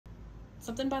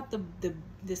something about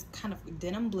this kind of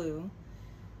denim blue,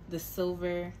 the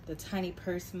silver, the tiny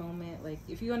purse moment. Like,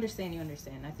 if you understand, you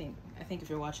understand. I think if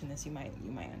you're watching this, you might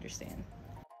understand.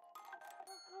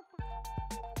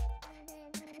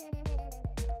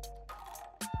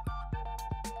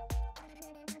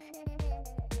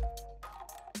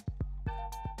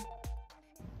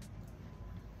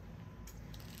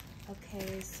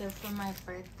 Okay, so for my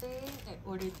birthday, I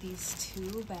ordered these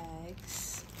 2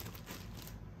 bags.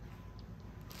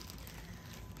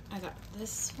 I got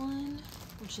this one,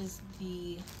 which is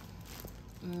the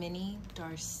Mini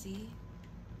Darcie.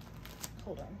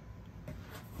 Hold on.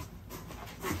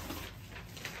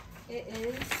 It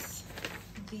is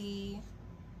the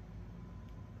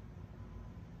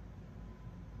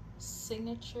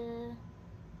signature.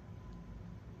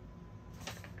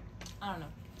 I don't know.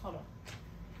 Hold on.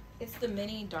 It's the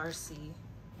Mini Darcie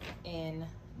in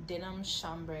denim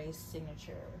chambray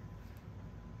signature.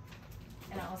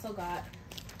 And I also got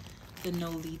the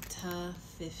Nolita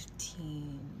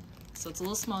 15. So it's a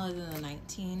little smaller than the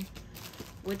 19,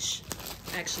 which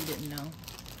I actually didn't know.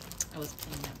 I wasn't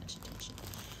paying that much attention.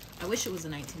 I wish it was a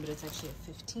 19, but it's actually a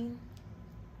 15.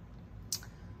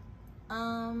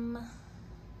 I'm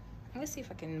gonna see if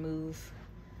I can move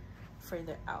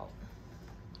further out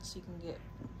so you can get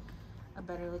a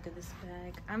better look at this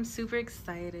bag. I'm super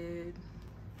excited.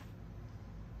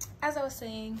 As I was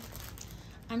saying,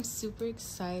 I'm super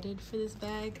excited for this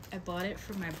bag. I bought it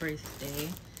for my birthday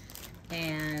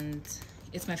and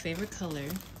it's my favorite color.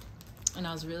 And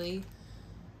I was looking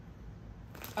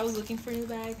for a new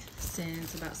bag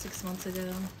since about 6 months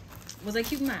ago. Was I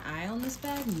keeping my eye on this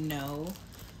bag? No.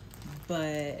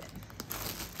 But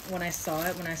when I saw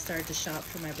it, when I started to shop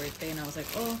for my birthday, and I was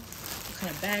like, oh, what kind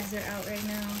of bags are out right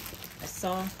now? I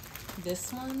saw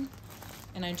this one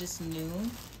and I just knew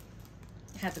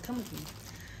it had to come with me.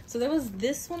 So there was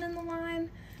this one in the line,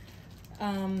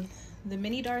 the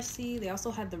Mini Darcie. They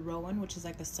also had the Rowan, which is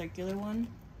like a circular one,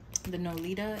 the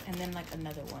Nolita, and then like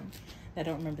another one that I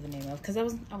don't remember the name of because I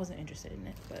wasn't interested in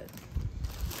it. But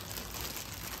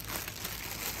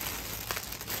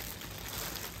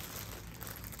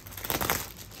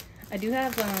I do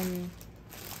have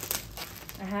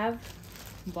I have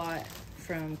bought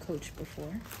from Coach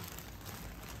before,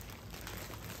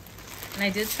 and I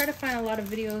did try to find a lot of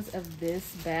videos of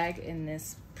this bag in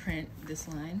this print, this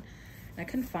line. I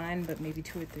couldn't find but maybe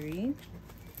 2 or 3,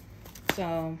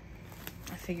 so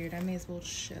I figured I may as well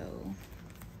show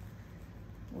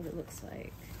what it looks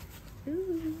like.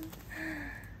 Ooh,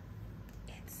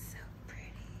 it's so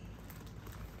pretty.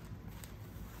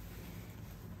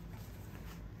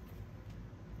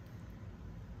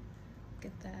 Look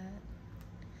at that.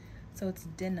 So it's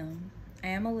denim. I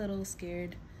am a little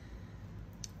scared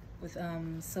with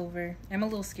silver. I'm a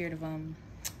little scared of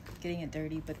getting it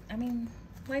dirty, but I mean,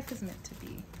 life is meant to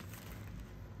be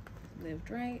lived,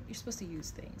 right? You're supposed to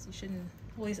use things. You shouldn't,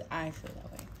 well, at least I feel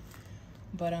that way.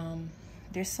 But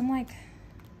there's some like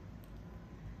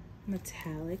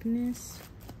metallicness.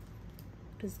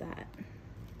 What is that?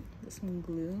 This one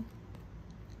glue.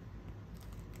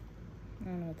 I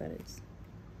don't know what that is.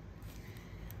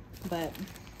 But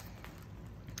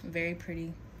very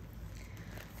pretty.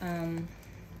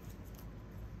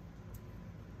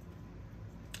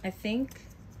 I think,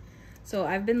 so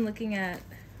I've been looking at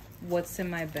what's in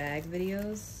my bag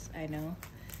videos. I know.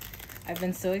 I've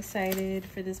been so excited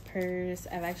for this purse.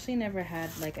 I've actually never had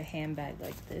like a handbag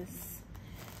like this.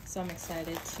 So I'm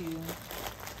excited to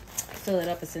fill it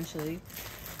up essentially.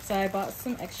 So I bought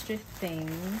some extra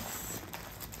things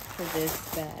for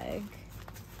this bag.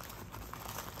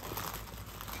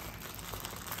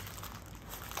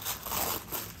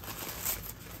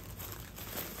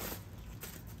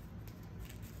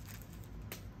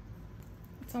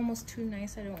 It's almost too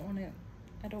nice. I don't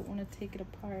want to take it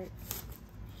apart.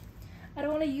 I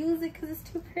don't want to use it because it's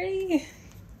too pretty.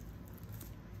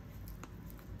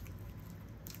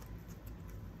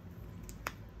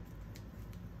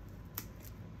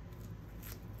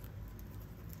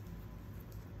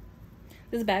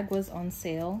 This bag was on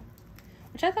sale,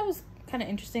 which I thought was kind of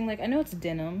interesting. Like, I know it's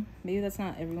denim. Maybe that's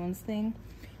not everyone's thing.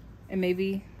 And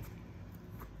maybe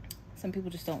some people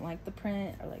just don't like the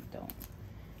print or like don't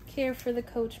care for the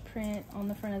Coach print on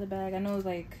the front of the bag. I know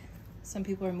like some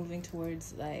people are moving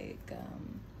towards like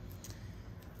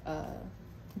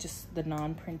just the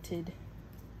non-printed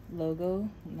logo,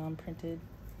 non-printed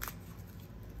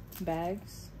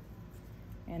bags,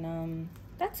 and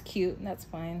that's cute and that's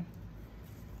fine.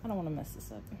 I don't want to mess this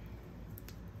up,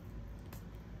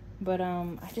 but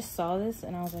I just saw this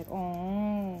and I was like,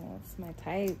 oh, it's my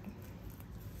type.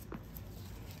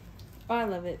 Oh, I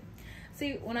love it.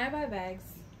 See, when I buy bags,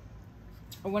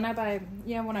 or when I buy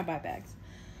bags,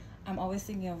 I'm always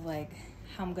thinking of like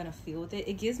how I'm gonna feel with it.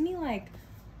 It gives me like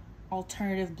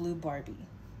alternative blue Barbie,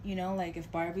 you know, like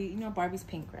if Barbie, you know, Barbie's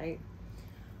pink, right?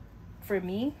 For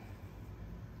me,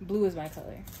 blue is my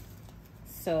color.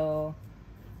 So,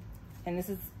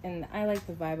 and I like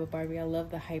the vibe of Barbie. I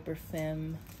love the hyper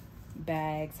femme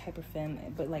bags, hyper femme,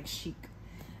 but like chic.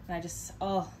 And I just,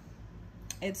 oh,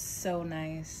 it's so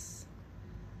nice.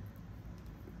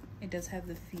 It does have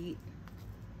the feet.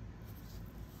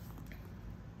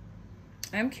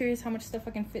 I'm curious how much stuff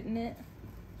I can fit in it.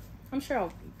 I'm sure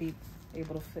I'll be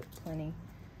able to fit plenty.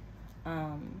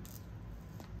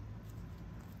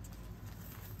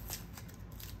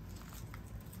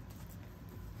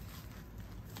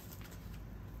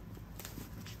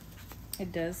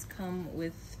 It does come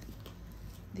with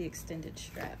the extended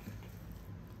strap.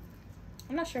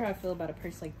 I'm not sure how I feel about a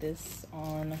purse like this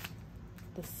on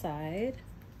the side,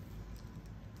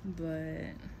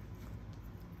 but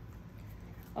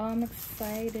oh, I'm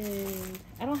excited.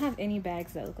 I don't have any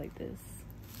bags that look like this.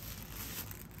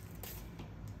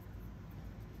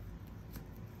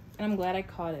 And I'm glad I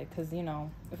caught it because, you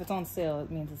know, if it's on sale, it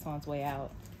means it's on its way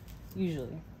out,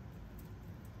 usually.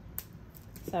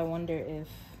 So I wonder if,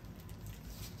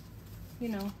 you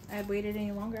know, I had waited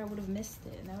any longer, I would have missed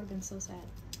it. And that would have been so sad.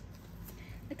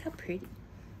 Look how pretty.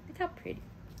 Look how pretty.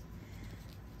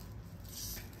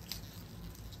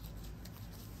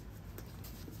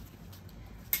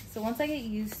 So once I get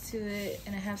used to it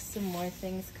and I have some more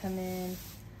things come in,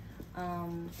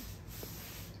 I'm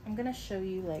gonna show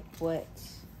you like what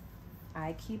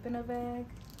I keep in a bag,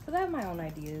 because I have my own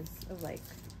ideas of like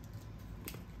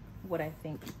what I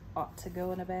think ought to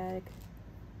go in a bag.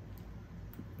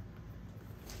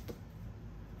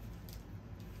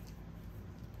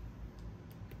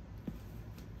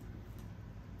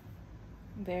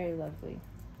 Very lovely.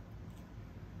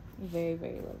 Very,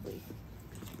 very lovely.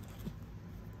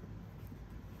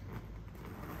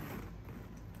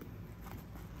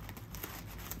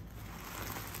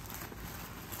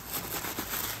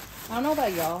 I don't know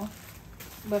about y'all,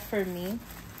 but for me,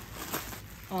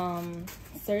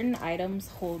 certain items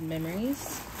hold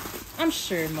memories. I'm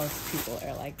sure most people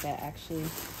are like that, actually.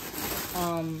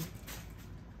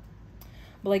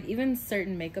 But like even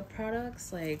certain makeup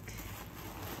products, like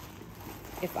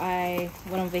if I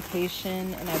went on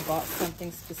vacation and I bought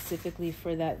something specifically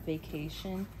for that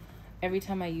vacation, every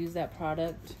time I use that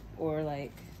product or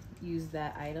like use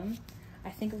that item, I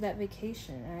think of that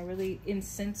vacation. And I really, in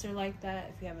scents are like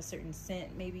that. If you have a certain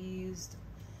scent maybe used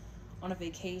on a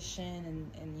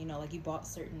vacation and you know, like you bought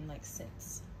certain like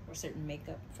scents or certain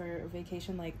makeup for a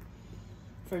vacation, like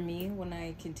for me, when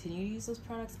I continue to use those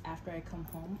products after I come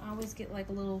home, I always get like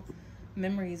little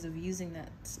memories of using that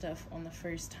stuff on the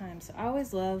first time. So I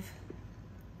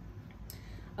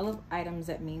love items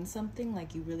that mean something,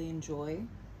 like you really enjoy,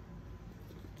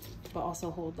 but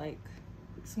also hold like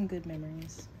some good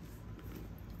memories.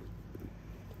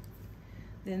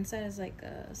 The inside is like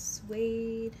a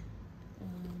suede.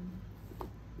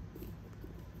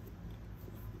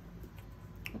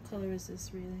 What color is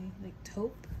this really? Like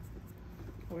taupe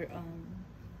or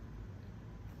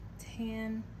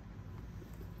tan.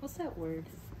 What's that word?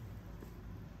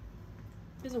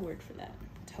 There's a word for that.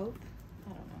 Taupe? I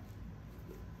don't know.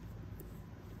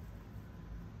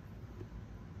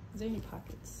 Is there any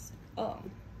pockets? Oh.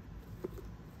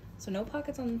 So no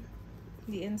pockets on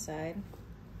the inside.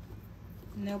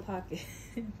 No pockets.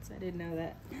 I didn't know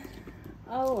that.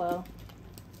 Oh well.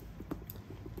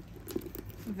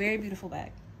 Very beautiful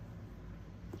bag.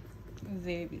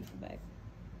 Very beautiful bag.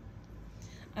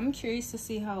 I'm curious to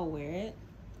see how I'll wear it.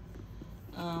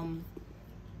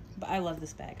 But I love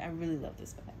this bag. I really love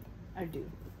this bag. I do.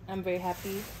 I'm very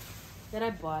happy that I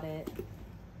bought it.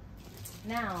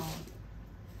 Now,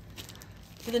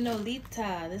 for the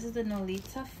Nolita. This is the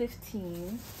Nolita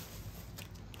 15.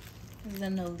 This is the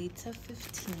Nolita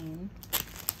 15.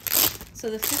 So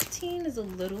the 15 is a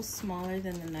little smaller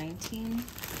than the 19.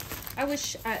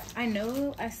 I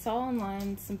know I saw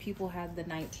online some people had the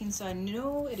 19, so I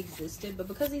know it existed, but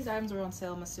because these items were on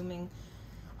sale, I'm assuming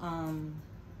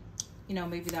you know,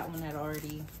 maybe that one had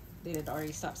already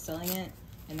stopped selling it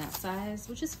in that size,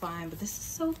 which is fine, but this is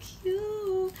so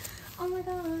cute. Oh my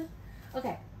god.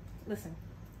 Okay, listen.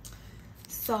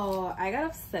 So I got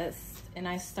obsessed and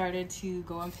I started to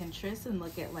go on Pinterest and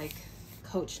look at like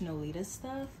Coach Nolita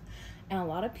stuff, and a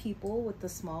lot of people with the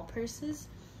small purses,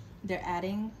 they're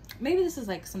adding, maybe this is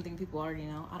like something people already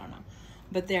know, I don't know,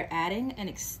 but they're adding an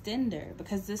extender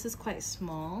because this is quite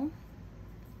small.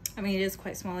 I mean, it is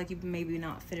quite small, like you maybe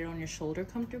not fit it on your shoulder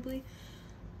comfortably,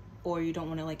 or you don't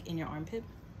want it like in your armpit,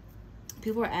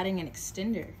 people are adding an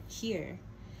extender here,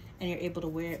 and you're able to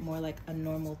wear it more like a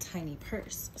normal tiny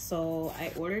purse. So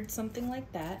I ordered something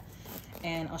like that,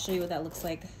 and I'll show you what that looks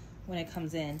like when it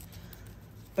comes in.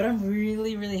 But I'm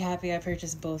really, really happy I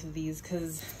purchased both of these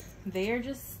because they are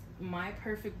just my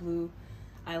perfect blue.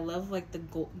 I love like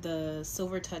the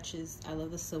silver touches. I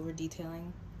love the silver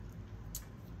detailing.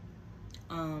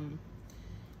 And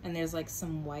there's like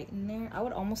some white in there. I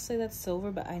would almost say that's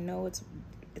silver, but I know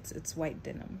it's white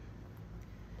denim,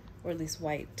 or at least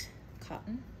white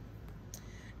cotton.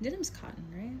 Denim's cotton,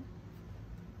 right?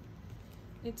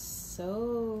 It's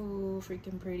so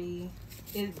freaking pretty.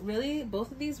 It really,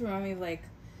 both of these remind me of like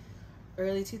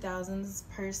early 2000s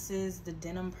purses, the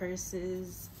denim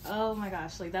purses. Oh my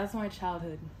gosh, like that's my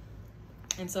childhood.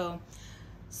 And so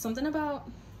something about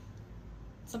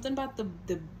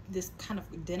this kind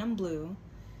of denim blue,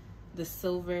 the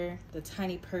silver, the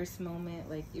tiny purse moment.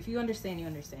 Like if you understand, you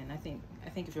understand. I think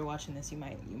if you're watching this, you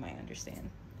might understand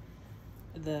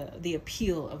the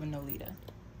appeal of a Nolita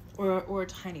or a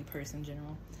tiny purse in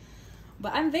general.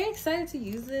 But I'm very excited to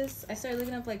use this. I started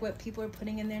looking up like what people are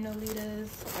putting in their Nolitas.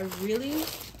 I really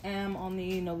am on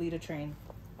the Nolita train.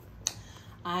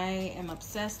 I am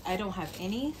obsessed. I don't have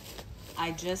any.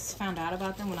 I just found out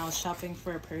about them when I was shopping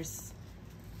for a purse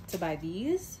to buy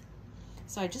these.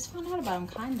 So I just found out about them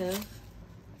kind of.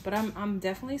 But I'm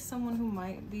definitely someone who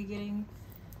might be getting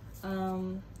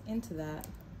into that.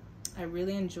 I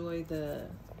really enjoy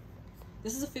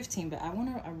this is a 15, but I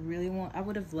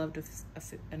would have loved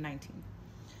a 19.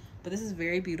 But this is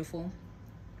very beautiful.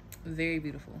 Very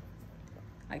beautiful.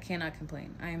 I cannot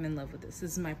complain. I am in love with this.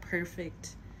 This is my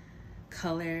perfect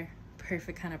color,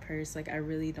 perfect kind of purse. Like I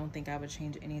really don't think I would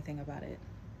change anything about it.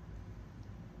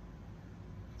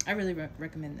 I really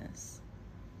recommend this.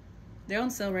 They're on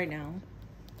sale right now.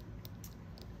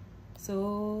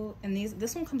 So, and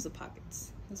this one comes with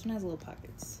pockets. This one has little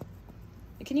pockets.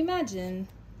 Can you imagine?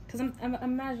 Because I'm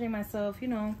imagining myself, you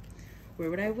know, where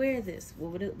would I wear this?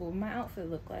 What would my outfit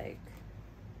look like?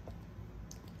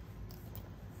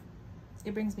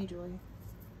 It brings me joy.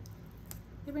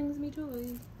 It brings me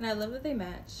joy. And I love that they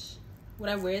match. Would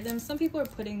I wear them? Some people are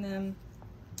putting them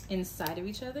inside of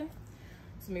each other.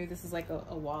 So maybe this is like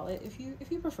a wallet if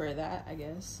you prefer that, I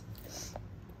guess.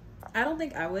 I don't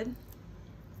think I would.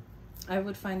 I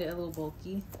would find it a little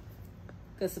bulky.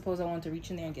 Because suppose I want to reach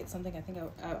in there and get something, I think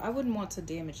I wouldn't want to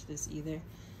damage this either,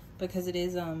 because it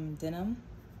is denim,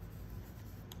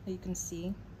 you can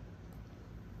see.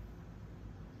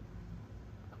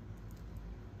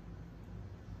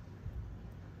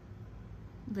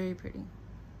 Very pretty.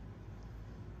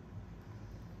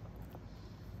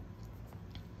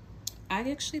 I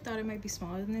actually thought it might be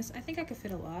smaller than this. I think I could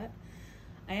fit a lot.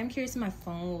 I am curious if my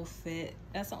phone will fit.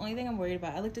 That's the only thing I'm worried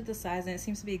about. I looked at the size and it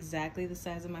seems to be exactly the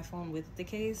size of my phone with the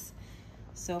case.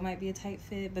 So it might be a tight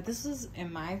fit. But this is,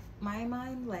 in my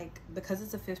mind, like, because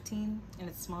it's a 15 and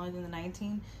it's smaller than the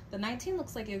 19. The 19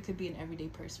 looks like it could be an everyday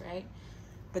purse, right?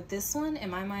 But this one, in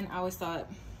my mind, I always thought,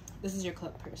 this is your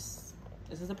club purse.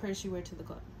 This is a purse you wear to the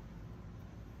club.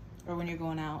 Or when you're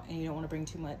going out and you don't want to bring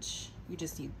too much. You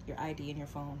just need your ID and your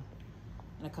phone.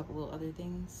 And a couple little other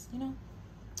things, you know?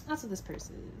 That's what this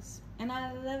purse is. And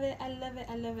I love it, I love it,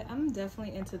 I love it. I'm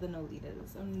definitely into the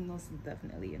Nolitas. I'm most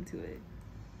definitely into it.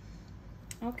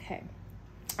 Okay.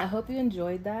 I hope you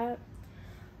enjoyed that.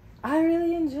 I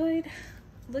really enjoyed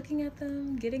looking at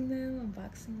them, getting them,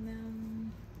 unboxing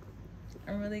them.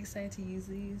 I'm really excited to use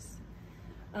these.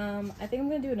 I think I'm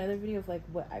gonna do another video of like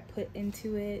what I put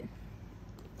into it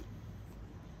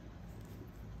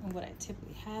and what I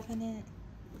typically have in it.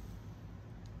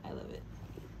 I love it.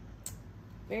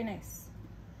 Very nice.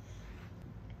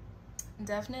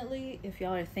 Definitely, if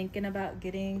y'all are thinking about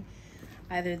getting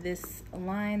either this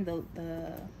line,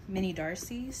 the mini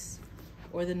Darcies,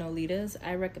 or the Nolitas,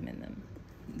 I recommend them.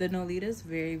 The Nolitas,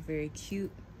 very, very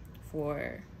cute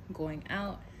for going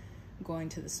out, going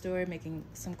to the store, making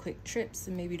some quick trips,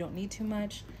 and maybe you don't need too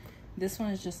much. This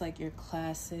one is just like your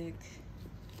classic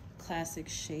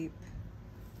shape.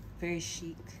 Very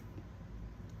chic.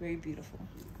 Very beautiful.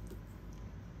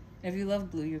 If you love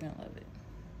blue, you're gonna love it.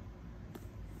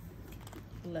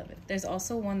 Love it. There's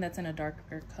also one that's in a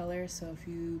darker color, so if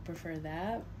you prefer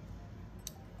that,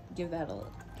 give that a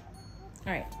look.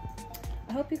 All right,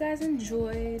 I hope you guys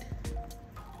enjoyed.